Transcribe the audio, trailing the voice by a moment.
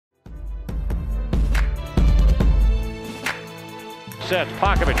sets.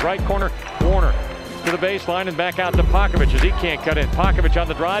 Popovich, right corner, Warner to the baseline and back out to Popovich as he can't cut in. Popovich on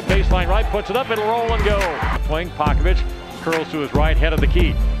the drive, baseline right, puts it up, it'll roll and go. Swing, Popovich curls to his right, head of the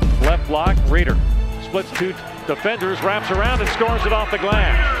key. Left block, Reeder splits two defenders, wraps around and scores it off the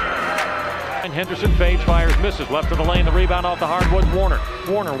glass. And Henderson fades, fires, misses. Left of the lane, the rebound off the hardwood, Warner.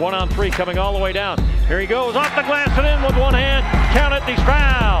 Warner, 1-on-3, coming all the way down. Here he goes, off the glass and in with one hand. Count it, he's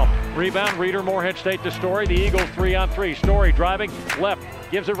fouled. Rebound, Reeder, Morehead State to Story. The Eagles 3-on-3. Story driving, left,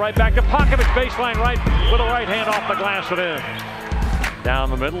 gives it right back to Popovich, baseline right, with a right hand off the glass and in.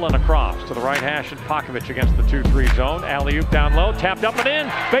 Down the middle and across to the right hash and Popovich against the 2-3 zone. Alley-oop down low, tapped up and in.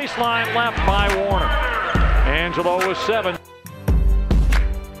 Baseline left by Warner. Angelo with 7.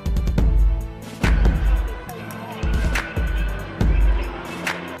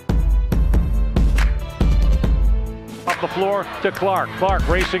 Off the floor to Clark. Clark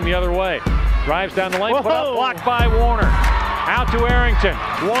racing the other way. Drives down the lane, put up, blocked by Warner. Out to Arrington.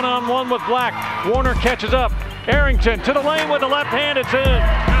 One-on-one with Black. Warner catches up. Arrington to the lane with the left hand, it's in.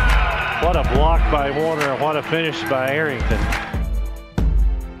 What a block by Warner and what a finish by Arrington.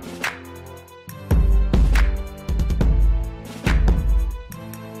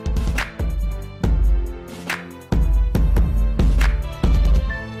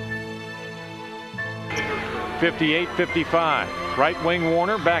 (58-55). Right wing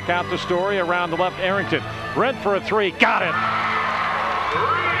Warner, back out the Story, around the left Arrington. Brent for a three, got it!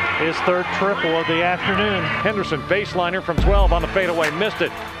 His third triple of the afternoon. Henderson, baseliner from 12 on the fadeaway, missed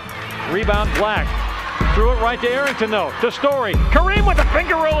it. Rebound Black. Threw it right to Arrington though. To Story. Kareem with the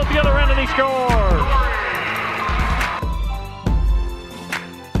finger roll at the other end and he scores!